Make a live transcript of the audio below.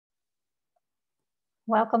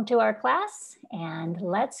Welcome to our class, and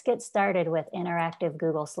let's get started with interactive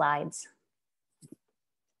Google Slides.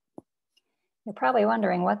 You're probably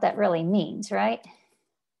wondering what that really means, right?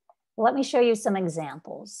 Let me show you some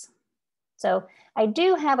examples. So I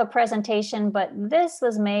do have a presentation, but this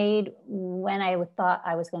was made when I thought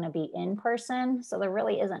I was going to be in person. So there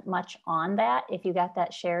really isn't much on that if you got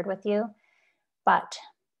that shared with you. But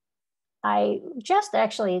I just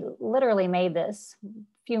actually literally made this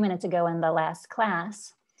a few minutes ago in the last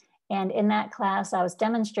class. And in that class, I was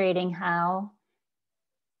demonstrating how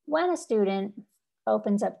when a student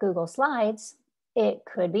opens up Google Slides, it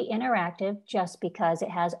could be interactive just because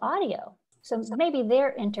it has audio. So maybe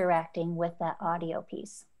they're interacting with that audio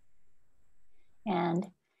piece.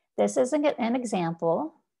 And this is an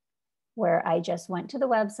example where I just went to the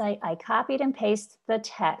website, I copied and pasted the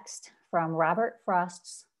text from Robert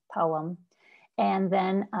Frost's poem, and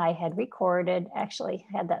then I had recorded, actually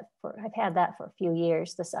I've had that for a few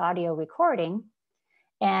years, this audio recording,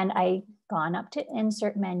 and I gone up to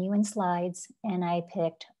insert menu in slides and I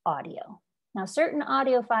picked audio. Now certain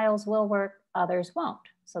audio files will work, others won't.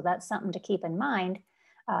 So that's something to keep in mind.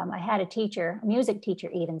 I had a music teacher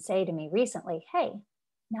even say to me recently, hey,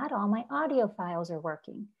 not all my audio files are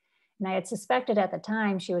working. And I had suspected at the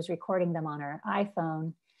time she was recording them on her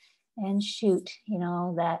iPhone. And shoot,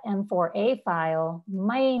 that M4A file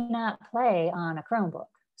may not play on a Chromebook.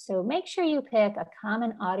 So make sure you pick a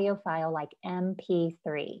common audio file like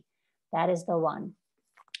MP3. That is the one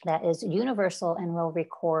that is universal and will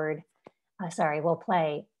will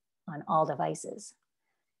play on all devices.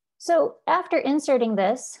 So after inserting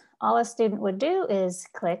this, all a student would do is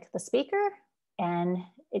click the speaker and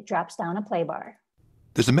it drops down a play bar.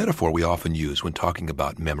 There's a metaphor we often use when talking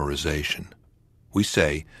about memorization. We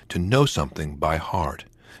say to know something by heart.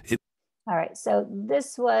 All right, so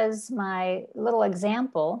this was my little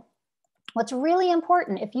example. What's really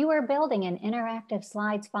important if you are building an interactive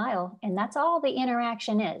slides file, and that's all the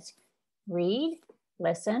interaction is, read,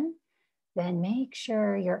 listen, then make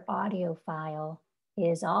sure your audio file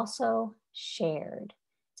is also shared.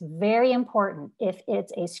 It's very important if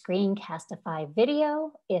it's a screencastify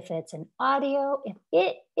video, if it's an audio, if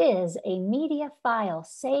it is a media file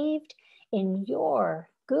saved in your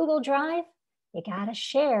Google Drive, you gotta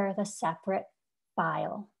share the separate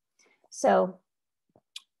file. So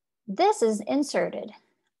this is inserted.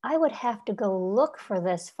 I would have to go look for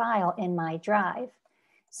this file in my drive.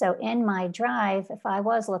 So in my drive, if I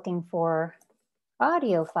was looking for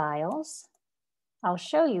audio files, I'll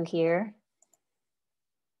show you here.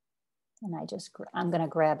 And I'm gonna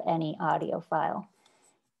grab any audio file.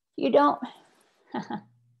 You don't,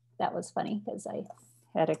 that was funny because I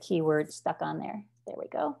had a keyword stuck on there. There we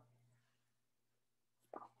go.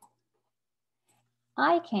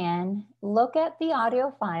 I can look at the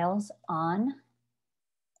audio files on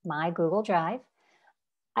my Google Drive.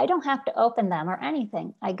 I don't have to open them or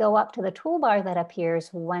anything. I go up to the toolbar that appears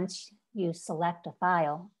once you select a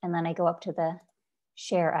file, and then I go up to the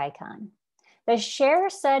share icon. The share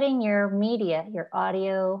setting your media, your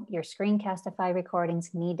audio, your Screencastify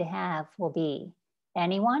recordings need to have will be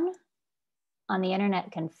anyone on the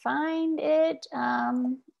internet can find it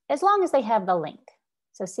as long as they have the link.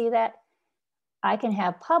 So see that? I can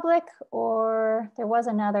have public, or there was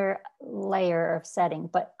another layer of setting,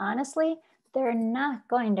 but honestly, they're not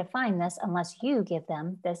going to find this unless you give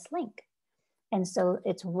them this link. And so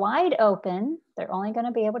it's wide open. They're only going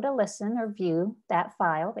to be able to listen or view that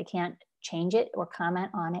file. They can't change it or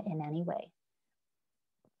comment on it in any way.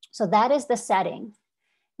 So that is the setting.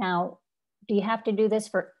 Now, do you have to do this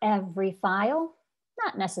for every file?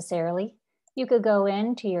 Not necessarily. You could go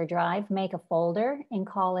into your drive, make a folder, and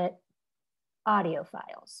call it audio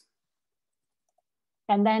files.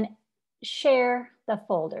 And then share the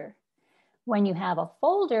folder. When you have a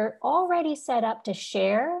folder already set up to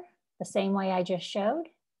share the same way I just showed,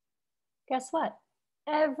 guess what?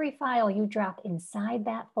 Every file you drop inside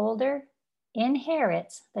that folder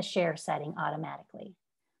inherits the share setting automatically.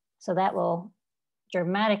 So that will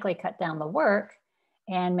dramatically cut down the work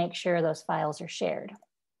and make sure those files are shared.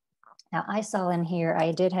 Now I saw in here,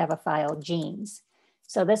 I did have a file, jeans.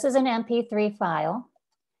 So this is an MP3 file,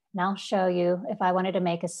 and I'll show you if I wanted to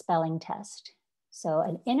make a spelling test. So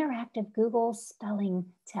an interactive Google spelling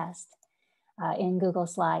test in Google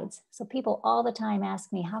Slides. So people all the time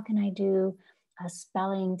ask me, how can I do a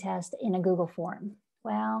spelling test in a Google form?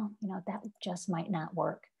 Well, that just might not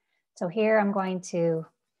work. So here I'm going to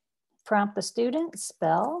prompt the student,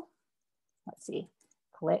 spell, let's see,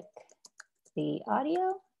 click the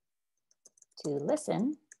audio to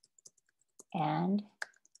listen and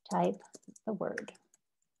type the word.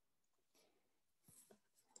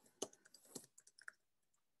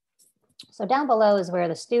 So down below is where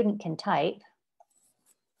the student can type.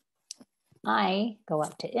 I go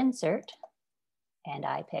up to insert and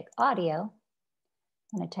I pick audio.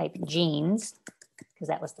 I'm going to type jeans because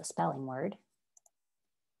that was the spelling word.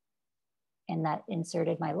 And that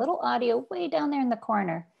inserted my little audio way down there in the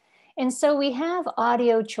corner. And so we have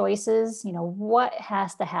audio choices. You know, what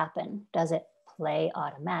has to happen? Does it play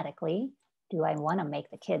automatically? Do I want to make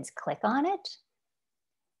the kids click on it?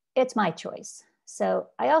 It's my choice. So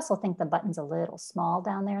I also think the button's a little small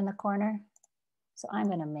down there in the corner. So I'm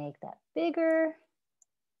going to make that bigger,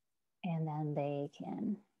 and then they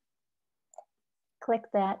can click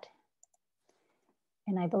that.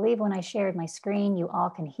 And I believe when I shared my screen, you all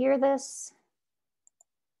can hear this,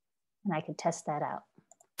 and I can test that out.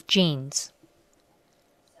 Jeans.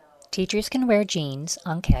 Teachers can wear jeans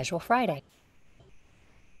on Casual Friday.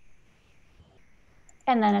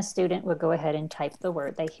 And then a student would go ahead and type the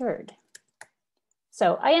word they heard.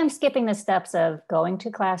 So I am skipping the steps of going to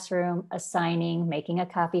classroom, assigning, making a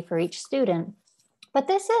copy for each student, but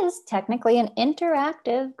this is technically an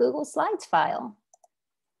interactive Google Slides file.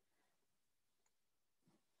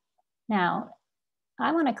 Now,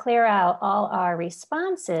 I want to clear out all our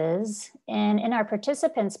responses, and in our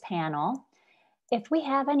participants panel, if we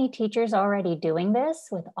have any teachers already doing this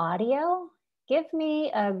with audio, give me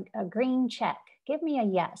a green check, give me a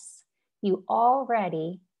yes. You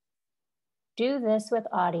already do this with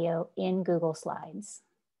audio in Google Slides.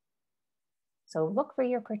 So look for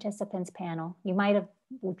your participants panel. You might have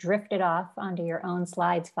drifted off onto your own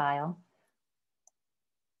slides file.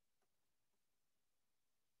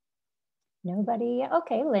 Nobody?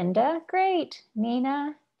 Okay, Linda, great.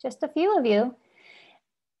 Nina, just a few of you.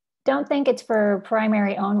 Don't think it's for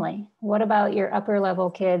primary only. What about your upper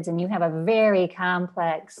level kids and you have a very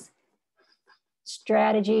complex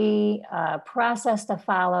strategy, process to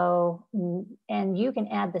follow, and you can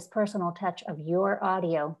add this personal touch of your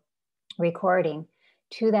audio recording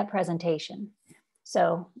to that presentation.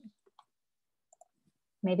 So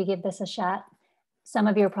maybe give this a shot. Some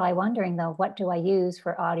of you are probably wondering though, what do I use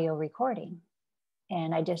for audio recording?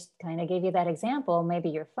 And I just kind of gave you that example. Maybe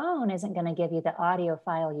your phone isn't going to give you the audio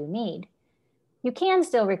file you need. You can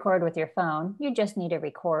still record with your phone. You just need to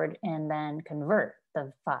record and then convert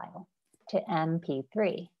the file to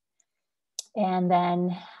MP3. And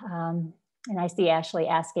then, and I see Ashley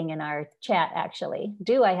asking in our chat actually,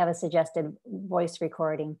 do I have a suggested voice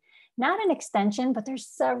recording? Not an extension, but there's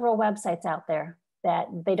several websites out there that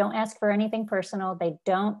they don't ask for anything personal. They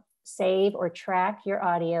don't save or track your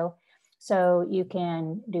audio. So you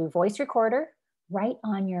can do voice recorder right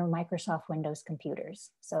on your Microsoft Windows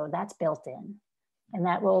computers. So that's built in. And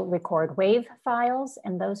that will record WAV files,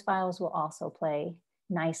 and those files will also play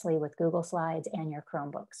nicely with Google Slides and your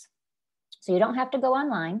Chromebooks. So you don't have to go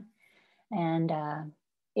online. And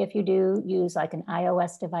if you do use like an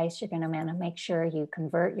iOS device, you're going to make sure you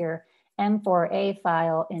convert your M4A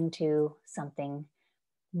file into something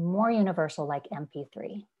more universal like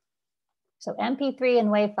MP3. So MP3 and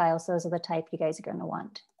WAV files, those are the type you guys are going to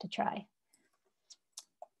want to try.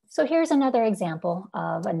 So here's another example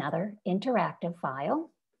of another interactive file.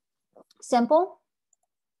 Simple.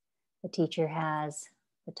 The teacher has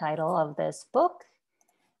the title of this book.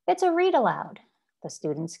 It's a read aloud. The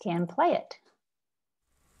students can play it.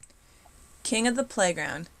 King of the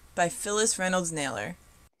Playground by Phyllis Reynolds Naylor.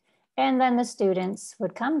 And then the students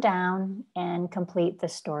would come down and complete the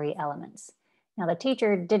story elements. Now the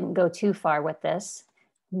teacher didn't go too far with this.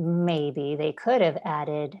 Maybe they could have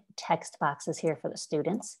added text boxes here for the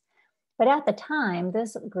students. But at the time,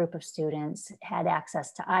 this group of students had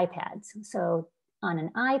access to iPads. So on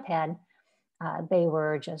an iPad, they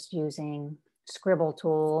were just using Scribble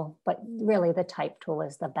tool, but really the type tool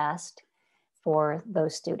is the best for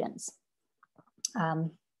those students.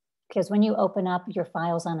 Because when you open up your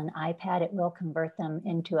files on an iPad, it will convert them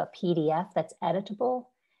into a PDF that's editable.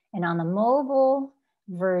 And on the mobile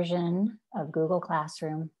version of Google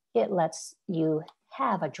Classroom, it lets you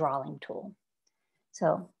have a drawing tool.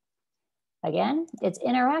 So again, it's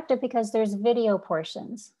interactive because there's video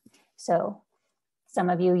portions. So some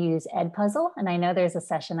of you use Edpuzzle, and I know there's a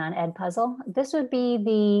session on Edpuzzle. This would be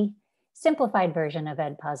the simplified version of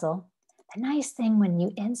Edpuzzle. The nice thing when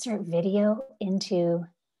you insert video into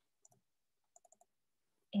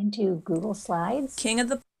Google Slides. King of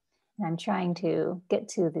the And I'm trying to get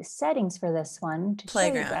to the settings for this one to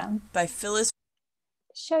Playground by Phyllis.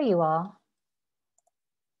 Show you all.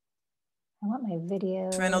 I want my video.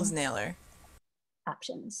 Reynolds Naylor.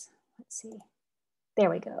 Options. Let's see. There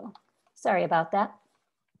we go. Sorry about that.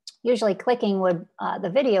 Usually clicking would, the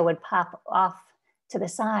video would pop off to the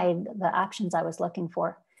side, the options I was looking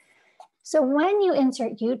for. So when you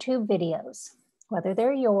insert YouTube videos, whether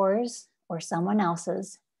they're yours or someone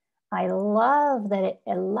else's, I love that it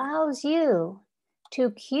allows you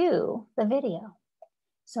to cue the video.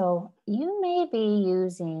 So you may be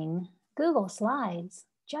using Google Slides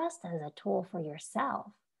just as a tool for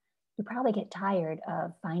yourself. You probably get tired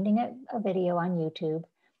of finding a video on YouTube.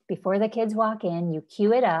 Before the kids walk in, you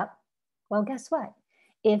cue it up. Well, guess what?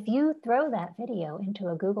 If you throw that video into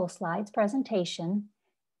a Google Slides presentation,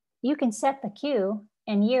 you can set the cue,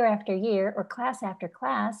 and year after year or class after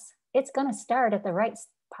class, it's going to start at the right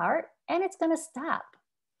part and it's going to stop.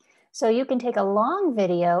 So you can take a long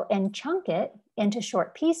video and chunk it into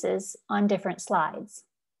short pieces on different slides.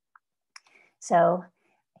 So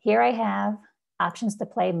here I have options to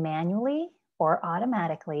play manually or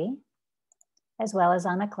automatically, as well as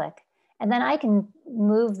on a click. And then I can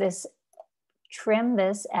move this, trim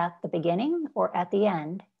this at the beginning or at the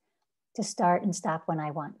end to start and stop when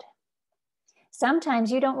I want.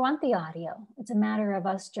 Sometimes you don't want the audio. It's a matter of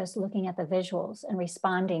us just looking at the visuals and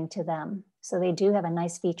responding to them. So they do have a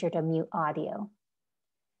nice feature to mute audio.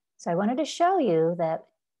 So I wanted to show you that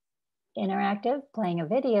interactive, playing a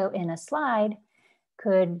video in a slide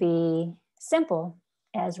could be simple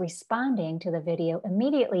as responding to the video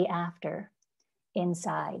immediately after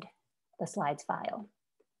inside the slides file.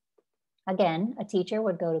 Again, a teacher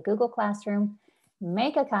would go to Google Classroom,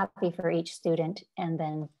 make a copy for each student, and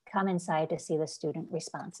then come inside to see the student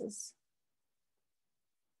responses.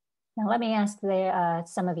 Now let me ask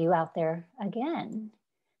some of you out there again.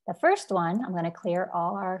 The first one, I'm going to clear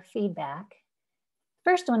all our feedback.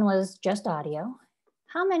 First one was just audio.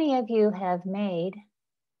 How many of you have made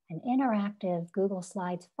an interactive Google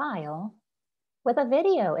Slides file with a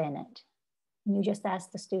video in it? And you just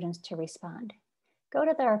ask the students to respond. Go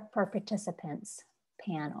to their participants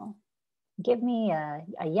panel. Give me a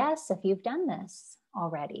yes if you've done this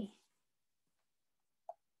already.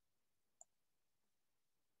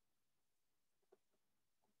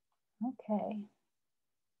 Okay.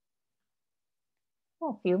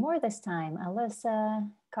 Well, a few more this time. Alyssa,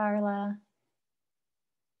 Carla,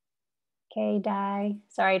 Kay, Di.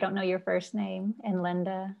 Sorry, I don't know your first name. And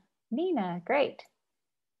Linda, Nina, great.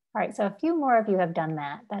 All right, so a few more of you have done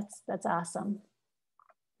that. That's awesome.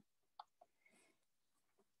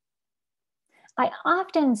 I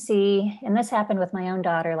often see, and this happened with my own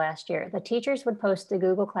daughter last year, the teachers would post to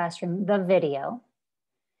Google Classroom the video.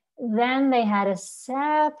 Then they had a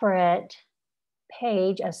separate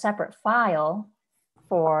page, a separate file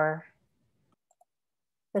for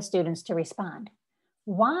the students to respond.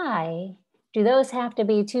 Why do those have to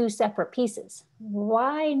be two separate pieces?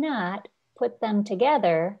 Why not put them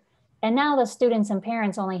together? And now the students and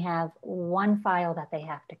parents only have one file that they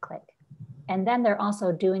have to click. And then they're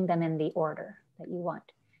also doing them in the order that you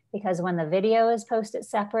want. Because when the video is posted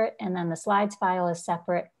separate and then the slides file is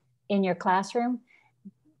separate in your classroom,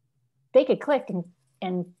 they could click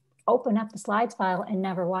and open up the slides file and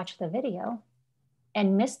never watch the video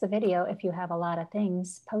and miss the video if you have a lot of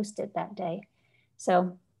things posted that day.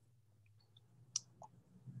 So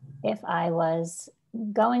if I was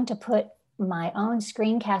going to put my own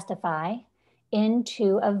Screencastify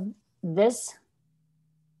into this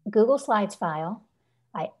Google Slides file,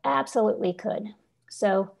 I absolutely could.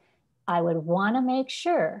 So I would want to make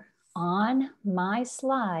sure on my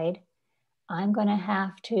slide, I'm going to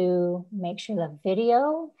have to make sure the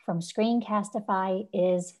video from Screencastify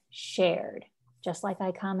is shared, just like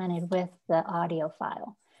I commented with the audio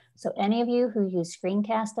file. So any of you who use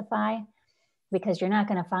Screencastify, because you're not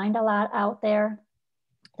going to find a lot out there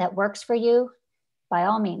that works for you, by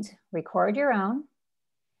all means, record your own,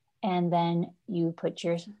 and then you put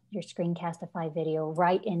your Screencastify video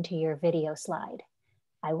right into your video slide.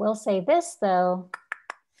 I will say this though,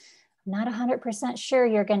 I'm not 100% sure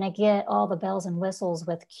you're gonna get all the bells and whistles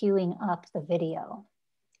with queuing up the video.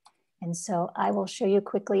 And so I will show you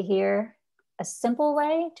quickly here a simple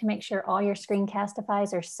way to make sure all your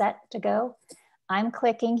Screencastifies are set to go. I'm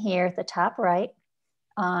clicking here at the top right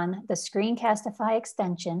on the Screencastify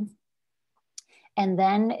extension. And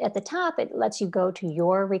then at the top, it lets you go to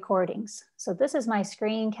your recordings. So this is my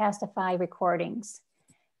Screencastify recordings.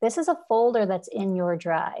 This is a folder that's in your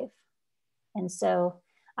drive. And so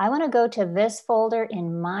I want to go to this folder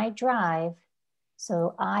in my drive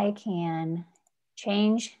so I can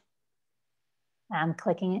change. I'm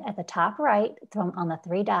clicking at the top right on the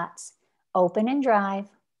three dots, open in Drive,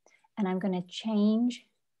 and I'm going to change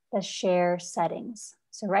the share settings.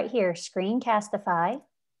 So right here, Screencastify.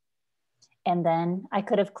 And then I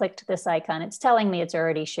could have clicked this icon. It's telling me it's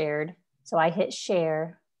already shared. So I hit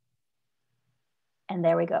share. And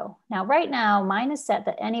there we go. Now, right now, mine is set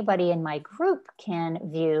that anybody in my group can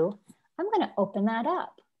view. I'm going to open that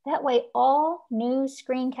up. That way, all new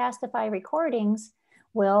Screencastify recordings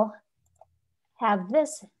will have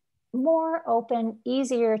this more open,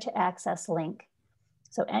 easier to access link.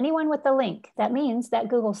 So anyone with the link, that means that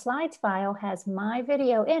Google Slides file has my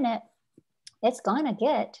video in it, it's going to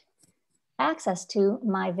get access to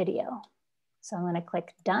my video. So I'm going to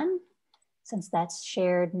click done, since that's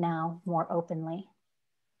shared now more openly.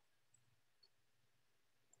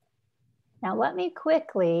 Now let me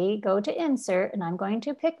quickly go to insert, and I'm going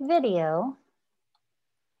to pick video.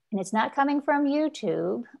 And it's not coming from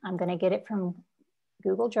YouTube. I'm going to get it from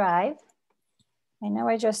Google Drive. I know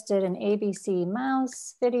I just did an ABC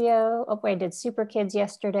mouse video. Oh, I did Super Kids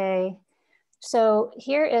yesterday. So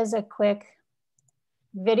here is a quick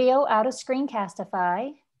video out of Screencastify.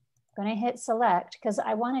 I'm going to hit select because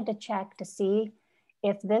I wanted to check to see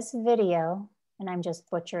if this video, and I'm just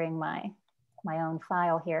butchering my own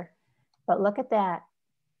file here, but look at that.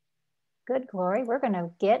 Good glory, we're going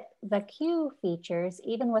to get the Q features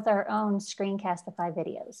even with our own Screencastify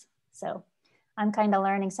videos. So I'm kind of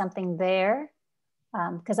learning something there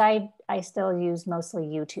because I still use mostly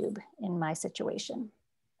YouTube in my situation.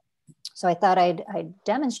 So I thought I'd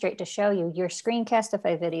demonstrate to show you your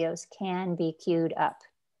Screencastify videos can be queued up.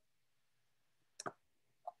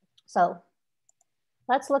 So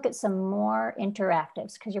let's look at some more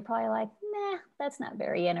interactives because you're probably like, nah, that's not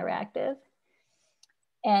very interactive.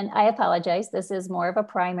 And I apologize, this is more of a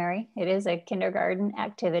primary. It is a kindergarten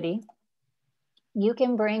activity. You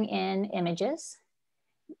can bring in images.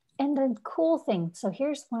 And the cool thing, so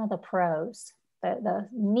here's one of the pros, the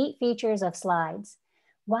neat features of slides.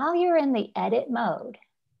 While you're in the edit mode,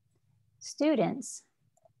 students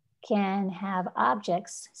can have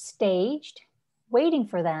objects staged, waiting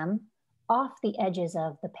for them off the edges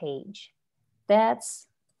of the page. That's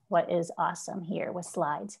what is awesome here with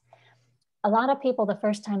slides. A lot of people, the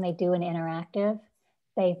first time they do an interactive,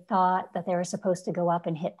 they thought that they were supposed to go up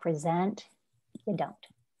and hit present. You don't.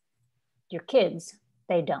 Your kids,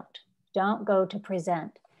 they don't. Don't go to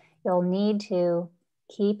present. You'll need to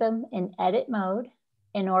keep them in edit mode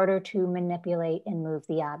in order to manipulate and move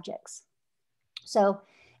the objects. So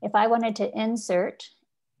if I wanted to insert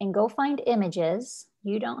and go find images,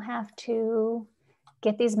 you don't have to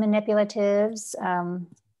get these manipulatives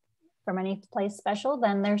from any place special,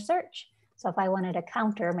 then there's search. So if I wanted a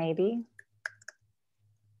counter, maybe,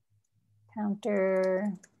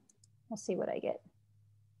 counter, we'll see what I get.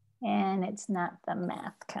 And it's not the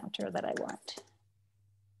math counter that I want.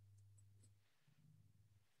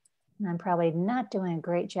 And I'm probably not doing a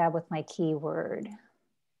great job with my keyword.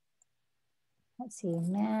 Let's see,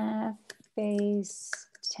 math base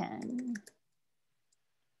 10.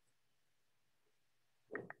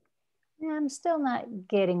 I'm still not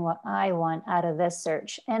getting what I want out of this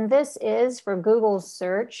search. And this is for Google's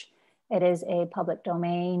search. It is a public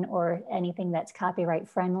domain or anything that's copyright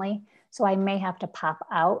friendly. So I may have to pop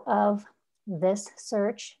out of this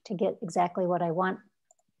search to get exactly what I want.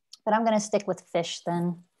 But I'm going to stick with fish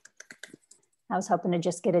then. I was hoping to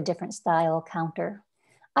just get a different style counter.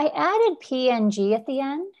 I added PNG at the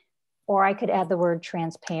end, or I could add the word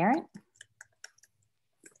transparent.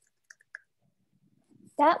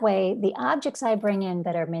 That way, the objects I bring in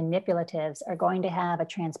that are manipulatives are going to have a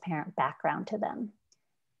transparent background to them.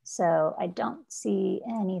 So I don't see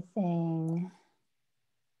anything.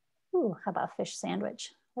 Ooh, how about fish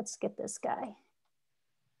sandwich? Let's get this guy.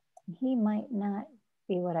 He might not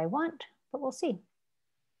be what I want, but we'll see.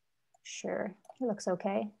 Sure, he looks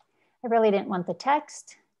okay. I really didn't want the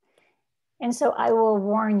text. And so I will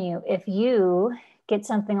warn you, if you get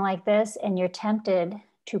something like this and you're tempted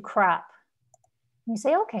to crop, you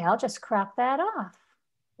say, okay, I'll just crop that off.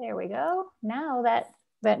 There we go. Now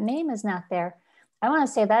that name is not there. I want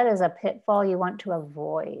to say that is a pitfall you want to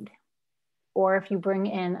avoid. Or if you bring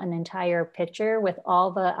in an entire picture with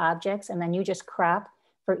all the objects and then you just crop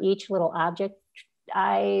for each little object,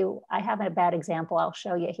 I have a bad example I'll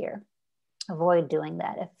show you here. Avoid doing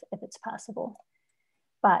that if it's possible.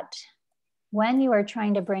 But when you are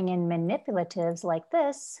trying to bring in manipulatives like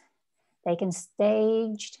this, they can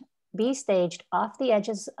be staged off the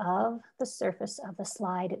edges of the surface of the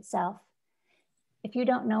slide itself. If you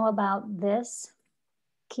don't know about this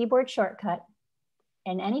keyboard shortcut,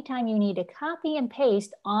 and anytime you need to copy and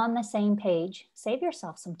paste on the same page, save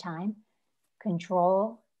yourself some time,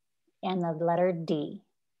 Control and the letter D.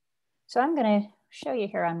 So I'm going to show you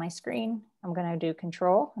here on my screen. I'm going to do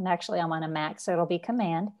Control, and actually I'm on a Mac, so it'll be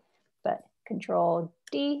Command, but Control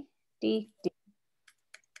D, D, D.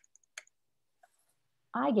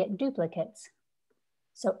 I get duplicates.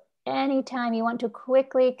 So anytime you want to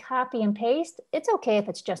quickly copy and paste, it's okay if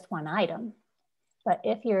it's just one item. But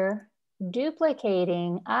if you're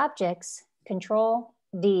duplicating objects, Control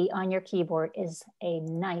D on your keyboard is a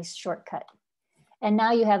nice shortcut. And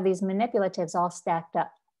now you have these manipulatives all stacked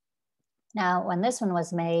up. Now, when this one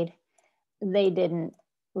was made, they didn't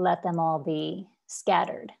let them all be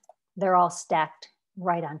scattered. They're all stacked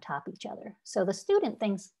right on top of each other. So the student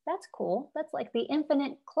thinks, that's cool. That's like the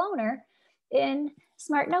infinite cloner in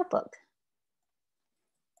Smart Notebook.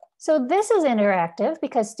 So this is interactive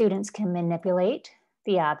because students can manipulate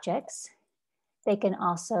the objects. They can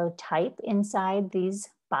also type inside these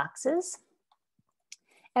boxes.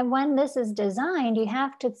 And when this is designed, you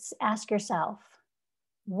have to ask yourself,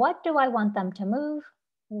 what do I want them to move?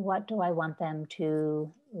 What do I want them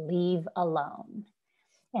to leave alone?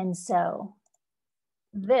 And so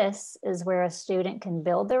this is where a student can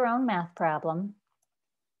build their own math problem.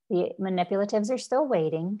 The manipulatives are still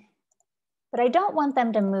waiting, but I don't want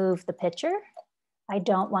them to move the picture. I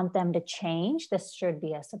don't want them to change. This should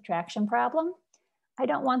be a subtraction problem. I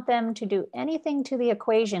don't want them to do anything to the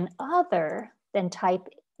equation other than type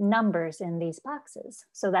numbers in these boxes.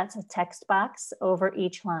 So that's a text box over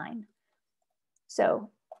each line. So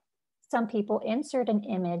some people insert an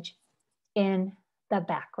image in the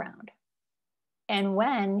background. And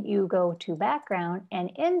when you go to background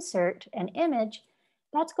and insert an image,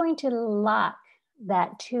 that's going to lock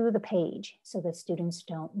that to the page so the students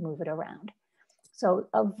don't move it around. So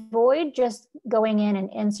avoid just going in and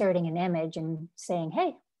inserting an image and saying,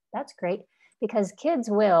 hey, that's great, because kids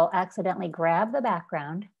will accidentally grab the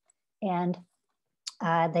background and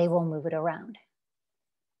they will move it around.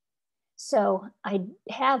 So I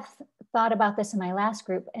have thought about this in my last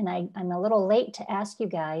group, and I'm a little late to ask you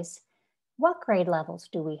guys, what grade levels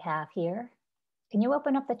do we have here? Can you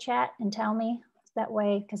open up the chat and tell me that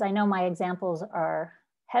way? Because I know my examples are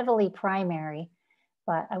heavily primary,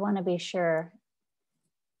 but I want to be sure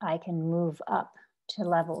I can move up to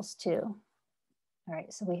levels too. All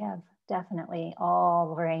right, so we have definitely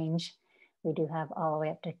all range. We do have all the way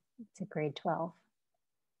up to grade 12.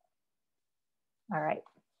 All right,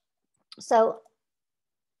 so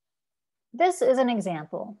this is an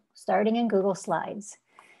example starting in Google Slides.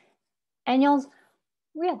 And you'll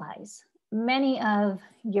realize many of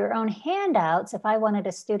your own handouts, if I wanted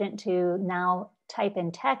a student to now type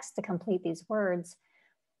in text to complete these words,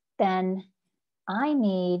 then I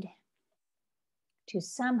need to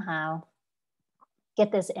somehow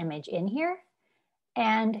get this image in here.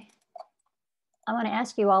 And I want to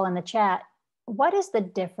ask you all in the chat, what is the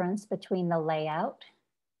difference between the layout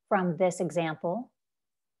from this example,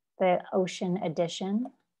 the ocean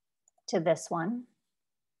edition, to this one?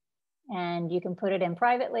 And you can put it in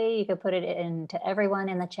privately, you can put it into everyone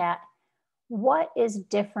in the chat. What is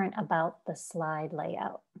different about the slide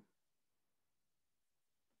layout?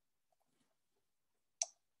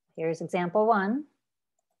 Here's example 1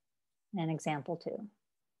 and example 2.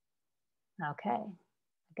 Okay,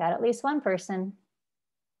 got at least one person.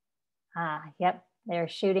 Yep, they're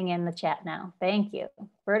shooting in the chat now. Thank you.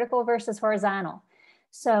 Vertical versus horizontal.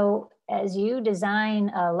 So as you design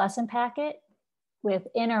a lesson packet with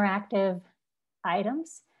interactive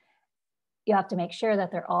items, you have to make sure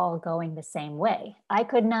that they're all going the same way. I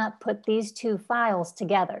could not put these two files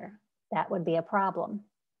together. That would be a problem,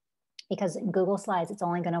 because in Google Slides, it's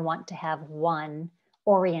only going to want to have one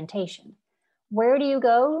orientation. Where do you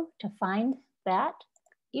go to find that?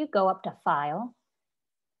 You go up to File,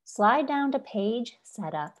 slide down to Page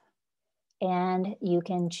Setup, and you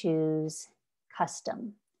can choose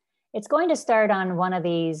Custom. It's going to start on one of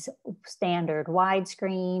these standard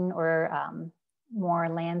widescreen or more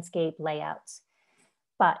landscape layouts.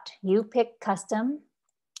 But you pick Custom,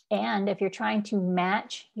 and if you're trying to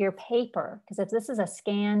match your paper, because if this is a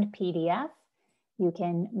scanned PDF, you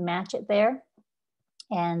can match it there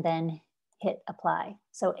and then hit Apply.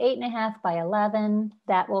 So 8.5 by 11,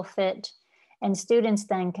 that will fit. And students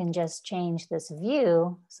then can just change this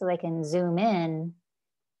view so they can zoom in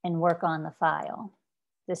and work on the file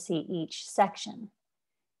to see each section.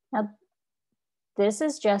 Now, this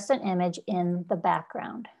is just an image in the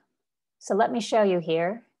background. So let me show you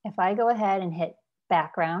here. If I go ahead and hit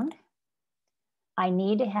background, I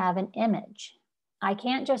need to have an image. I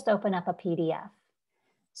can't just open up a PDF.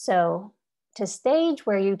 So to stage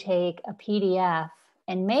where you take a PDF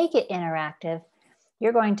and make it interactive,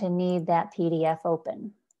 you're going to need that PDF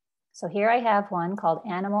open. So here I have one called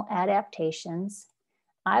Animal Adaptations.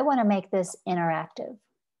 I want to make this interactive.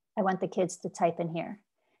 I want the kids to type in here.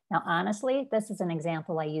 Now, honestly, this is an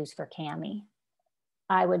example I use for Cami.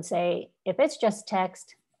 I would say, if it's just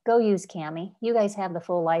text, go use Cami. You guys have the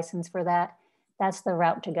full license for that. That's the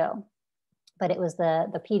route to go. But it was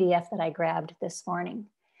the PDF that I grabbed this morning.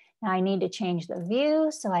 Now I need to change the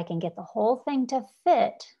view so I can get the whole thing to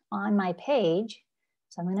fit on my page.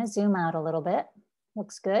 So I'm going to zoom out a little bit.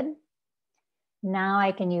 Looks good. Now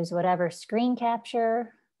I can use whatever screen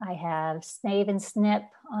capture. I have save and snip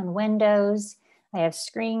on Windows. I have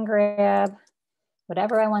screen grab,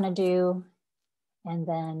 whatever I want to do. And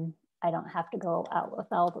then I don't have to go out with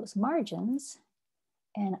all those margins.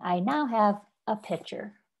 And I now have a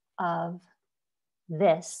picture of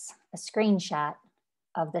this, a screenshot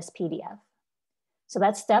of this PDF. So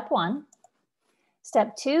that's step one.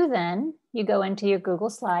 Step two, then you go into your Google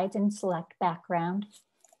Slides and select background.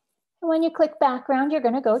 And when you click background, you're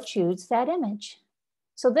going to go choose that image.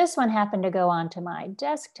 So this one happened to go onto my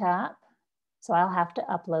desktop, so I'll have to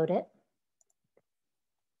upload it.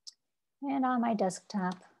 And on my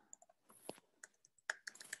desktop,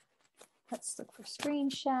 let's look for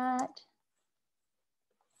screenshot.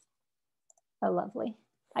 Oh, lovely.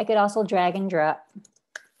 I could also drag and drop.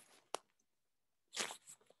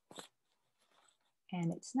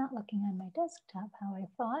 And it's not looking on my desktop how I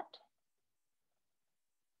thought.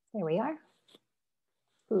 There we are.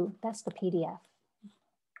 Ooh, that's the PDF.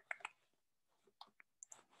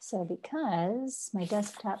 So because my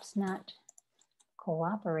desktop's not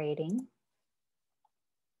cooperating,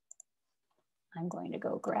 I'm going to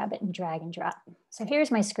go grab it and drag and drop. So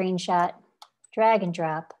here's my screenshot, drag and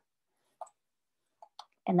drop,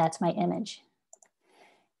 and that's my image.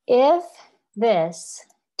 If this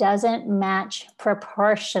doesn't match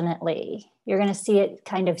proportionately, you're going to see it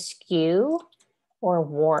kind of skew or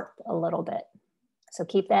warp a little bit. So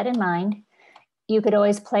keep that in mind. You could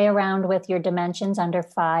always play around with your dimensions under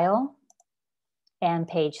File and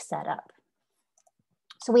Page Setup.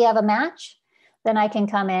 So we have a match. Then I can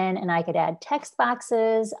come in and I could add text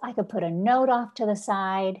boxes. I could put a note off to the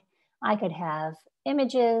side. I could have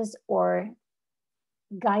images or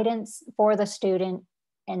guidance for the student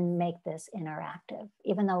and make this interactive.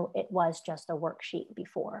 Even though it was just a worksheet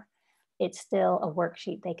before, it's still a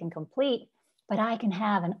worksheet they can complete, but I can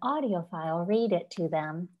have an audio file read it to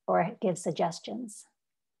them or give suggestions.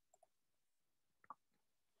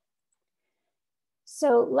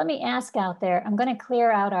 So let me ask out there, I'm going to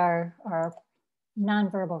clear out our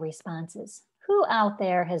nonverbal responses. Who out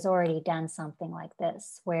there has already done something like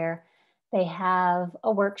this where they have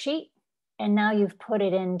a worksheet and now you've put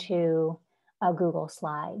it into a Google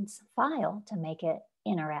Slides file to make it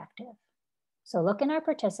interactive? So look in our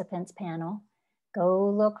participants panel, go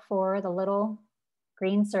look for the little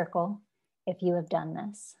green circle if you have done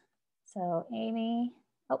this. So Amy,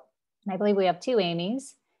 oh, I believe we have two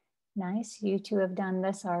Amy's. Nice, you two have done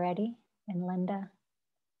this already, and Linda.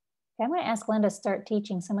 Okay, I'm going to ask Linda to start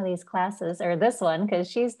teaching some of these classes, or this one, because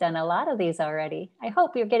she's done a lot of these already. I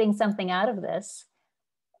hope you're getting something out of this.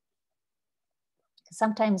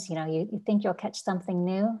 Sometimes, you know, you think you'll catch something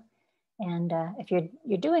new, and if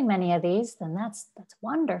you're doing many of these, then that's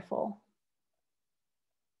wonderful.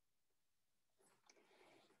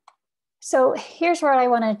 So here's where I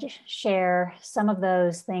want to share some of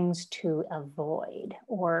those things to avoid,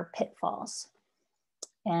 or pitfalls.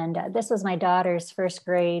 And this was my daughter's first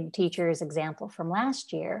grade teacher's example from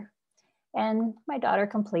last year. And my daughter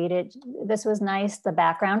completed. This was nice. The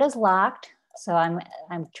background is locked. So I'm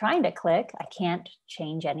trying to click. I can't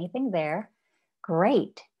change anything there.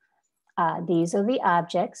 Great. These are the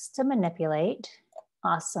objects to manipulate.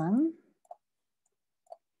 Awesome.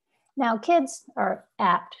 Now kids are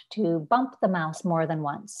apt to bump the mouse more than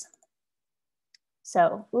once.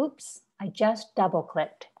 So, oops, I just double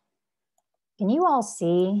clicked. Can you all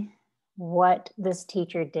see what this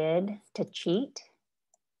teacher did to cheat?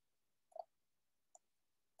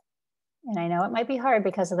 And I know it might be hard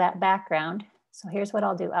because of that background. So here's what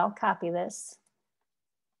I'll do. I'll copy this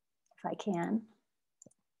if I can.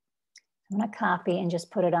 I'm going to copy and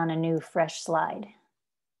just put it on a new fresh slide.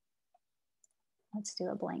 Let's do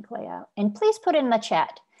a blank layout. And please put it in the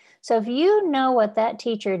chat. So if you know what that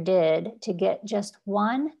teacher did to get just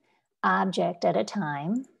one object at a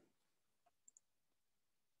time.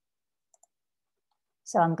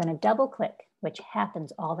 So I'm going to double click, which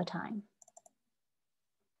happens all the time.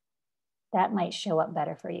 That might show up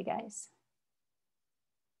better for you guys.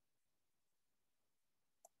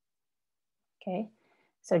 Okay,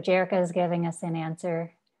 so Jerica is giving us an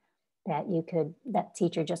answer that that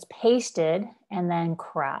teacher just pasted and then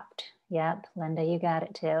cropped. Yep, Linda, you got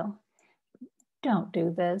it too. Don't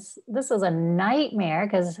do this. This is a nightmare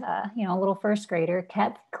because, you know, a little first grader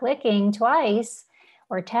kept clicking twice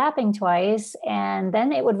or tapping twice, and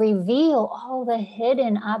then it would reveal all the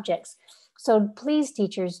hidden objects. So please,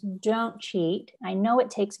 teachers, don't cheat. I know it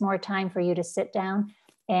takes more time for you to sit down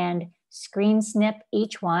and screen snip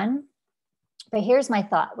each one, But here's my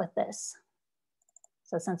thought with this.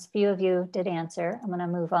 So since a few of you did answer, I'm gonna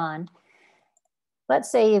move on. Let's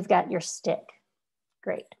say you've got your stick.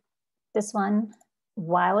 Great. This one,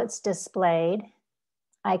 while it's displayed,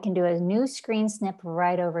 I can do a new screen snip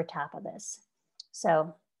right over top of this.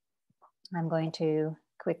 So I'm going to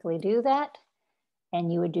quickly do that.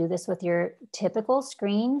 And you would do this with your typical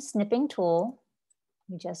screen snipping tool.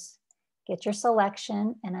 You just get your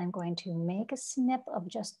selection, and I'm going to make a snip of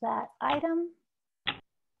just that item.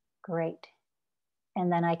 Great.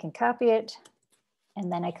 And then I can copy it,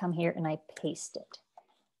 and then I come here and I paste it.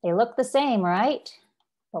 They look the same, right?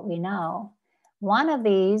 But we know one of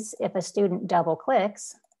these, if a student double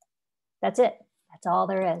clicks, that's it. That's all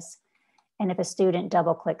there is. And if a student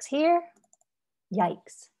double clicks here,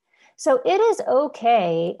 yikes. So it is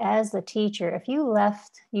okay as the teacher, if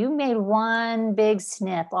you made one big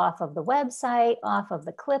snip off of the website, off of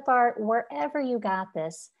the clip art, wherever you got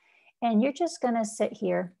this, and you're just gonna sit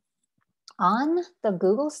here on the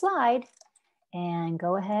Google slide and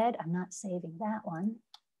go ahead, I'm not saving that one,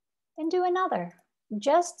 and do another.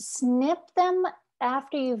 Just snip them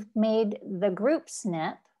after you've made the group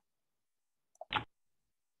snip.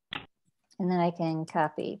 And then I can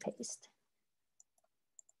copy, paste.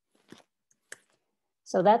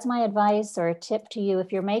 So that's my advice or a tip to you.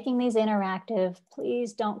 If you're making these interactive,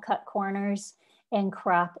 please don't cut corners and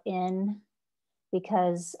crop in,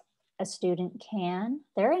 because a student can.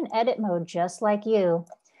 They're in edit mode just like you.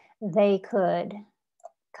 They could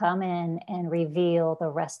come in and reveal the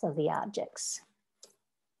rest of the objects.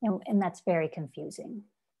 And that's very confusing.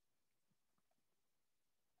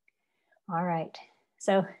 All right,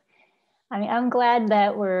 so I'm glad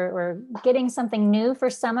that we're getting something new for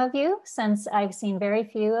some of you, since I've seen very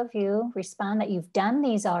few of you respond that you've done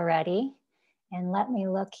these already. And let me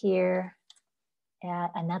look here at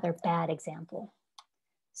another bad example.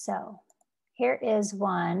 So here is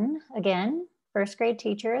one, again, first grade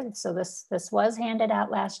teacher. So this was handed out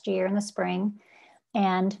last year in the spring.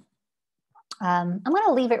 And I'm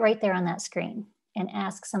gonna leave it right there on that screen and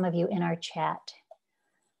ask some of you in our chat,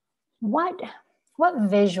 what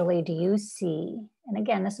visually do you see? And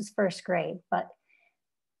again, this is first grade, but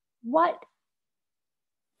what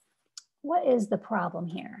is the problem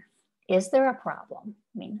here? Is there a problem?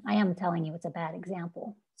 I mean, I am telling you it's a bad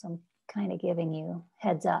example, so I'm kind of giving you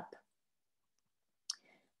heads up.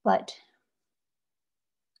 But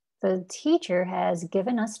the teacher has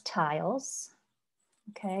given us tiles,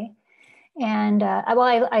 okay? And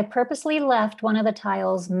I purposely left one of the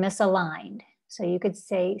tiles misaligned. So you could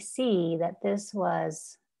see that this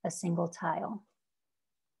was a single tile.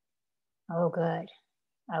 Oh, good.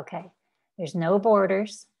 Okay, there's no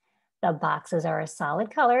borders. The boxes are a solid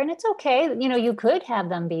color, and it's okay. You know, you could have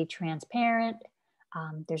them be transparent.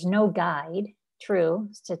 There's no guide, true,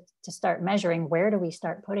 to start measuring where do we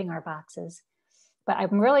start putting our boxes. But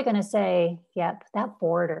I'm really gonna say, yep, that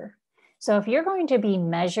border. So if you're going to be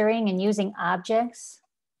measuring and using objects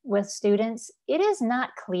with students, it is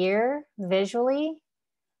not clear visually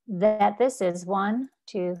that this is 1,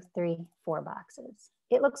 2, 3, 4 boxes.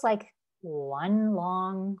 It looks like one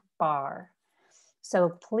long bar.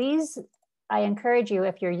 So please, I encourage you,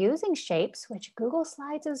 if you're using shapes, which Google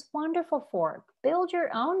Slides is wonderful for, build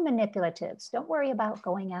your own manipulatives. Don't worry about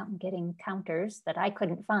going out and getting counters that I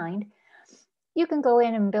couldn't find. You can go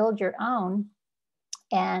in and build your own,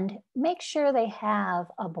 and make sure they have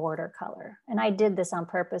a border color. And I did this on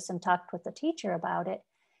purpose and talked with the teacher about it.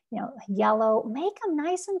 You know, yellow, make them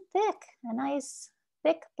nice and thick, a nice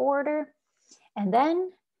thick border. And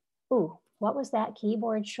then, ooh, what was that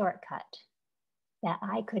keyboard shortcut? That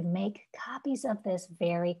I could make copies of this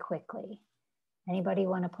very quickly. Anybody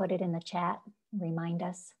want to put it in the chat? Remind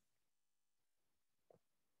us.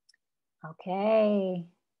 Okay.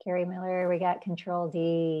 Carrie Miller, we got Control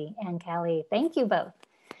D, and Callie, thank you both.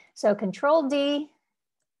 So Control D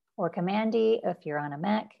or Command D if you're on a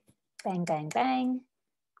Mac, bang, bang, bang.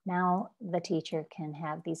 Now the teacher can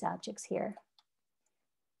have these objects here.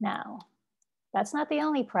 Now, that's not the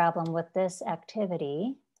only problem with this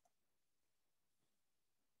activity.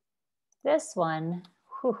 This one,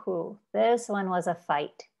 this one was a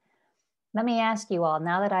fight. Let me ask you all,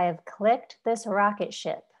 now that I have clicked this rocket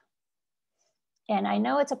ship, and I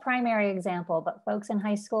know it's a primary example, but folks in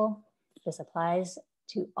high school, this applies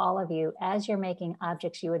to all of you as you're making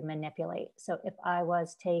objects you would manipulate. So if I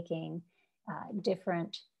was taking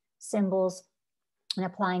different symbols and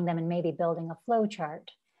applying them and maybe building a flow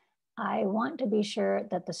chart, I want to be sure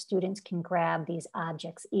that the students can grab these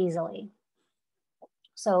objects easily.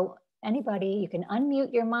 So anybody, you can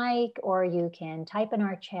unmute your mic or you can type in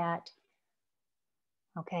our chat.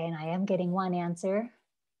 Okay, and I am getting one answer.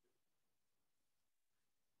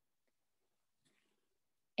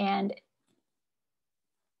 And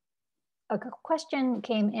a question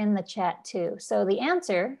came in the chat too. So the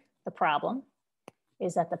answer, the problem,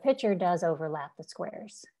 is that the picture does overlap the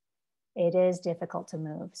squares. It is difficult to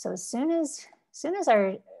move. So as soon as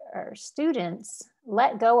our students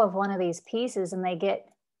let go of one of these pieces and they get,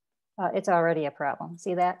 it's already a problem.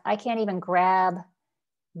 See that? I can't even grab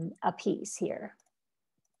a piece here.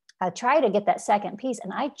 I try to get that second piece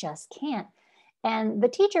and I just can't. And the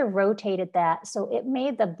teacher rotated that so it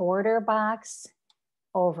made the border box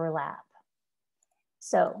overlap.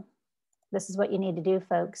 So this is what you need to do,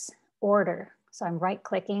 folks. Order. So I'm right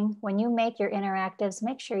clicking. When you make your interactives,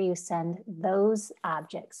 make sure you send those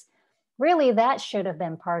objects. Really, that should have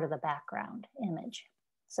been part of the background image.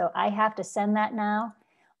 So I have to send that now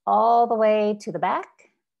all the way to the back.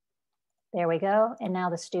 There we go. And now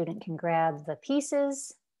the student can grab the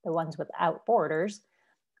pieces, the ones without borders.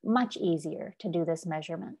 Much easier to do this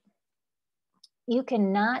measurement. You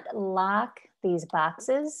cannot lock these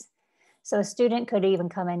boxes. So a student could even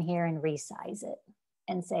come in here and resize it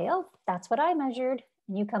and say, oh, that's what I measured.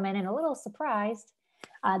 And you come in and a little surprised.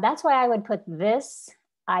 That's why I would put this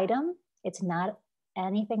item. It's not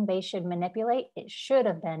anything they should manipulate. It should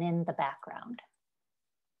have been in the background.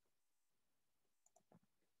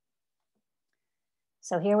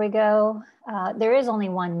 So here we go. There is only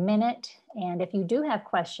 1 minute. And if you do have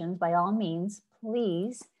questions, by all means,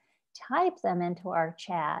 please type them into our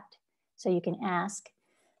chat so you can ask.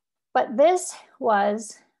 But this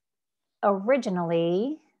was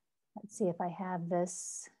originally, let's see if I have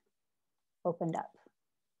this opened up.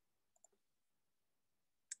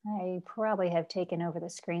 I probably have taken over the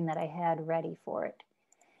screen that I had ready for it.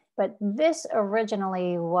 But this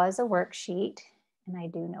originally was a worksheet, and I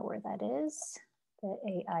do know where that is,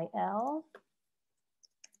 the AIL.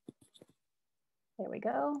 There we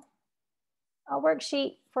go. A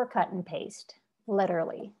worksheet for cut and paste,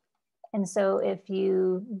 literally. And so if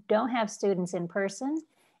you don't have students in person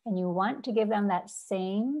and you want to give them that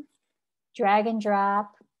same drag and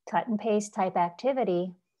drop, cut and paste type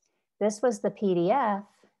activity, this was the PDF.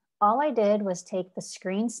 All I did was take the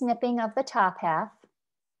screen snipping of the top half,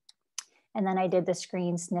 and then I did the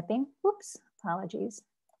screen snipping, oops, apologies,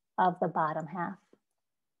 of the bottom half.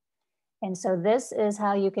 And so this is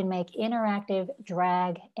how you can make interactive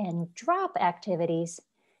drag and drop activities,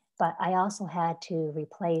 but I also had to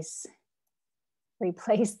replace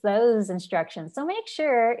those instructions. So make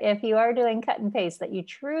sure if you are doing cut and paste that you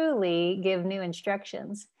truly give new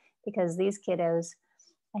instructions, because these kiddos,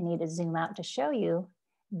 I need to zoom out to show you,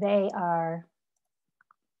 they are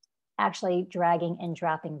actually dragging and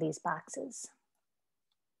dropping these boxes.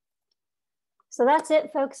 So that's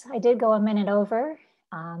it, folks. I did go a minute over.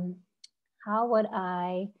 How would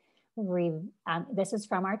I, this is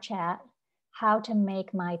from our chat, how to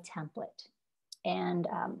make my template. And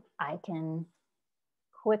I can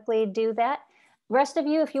quickly do that. Rest of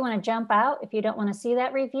you, if you want to jump out, if you don't want to see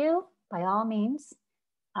that review, by all means,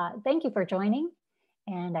 thank you for joining.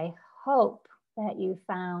 And I hope that you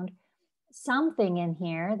found something in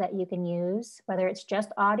here that you can use, whether it's just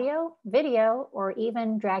audio, video, or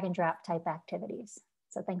even drag and drop type activities.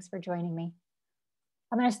 So thanks for joining me.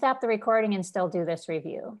 I'm going to stop the recording and still do this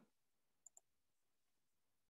review.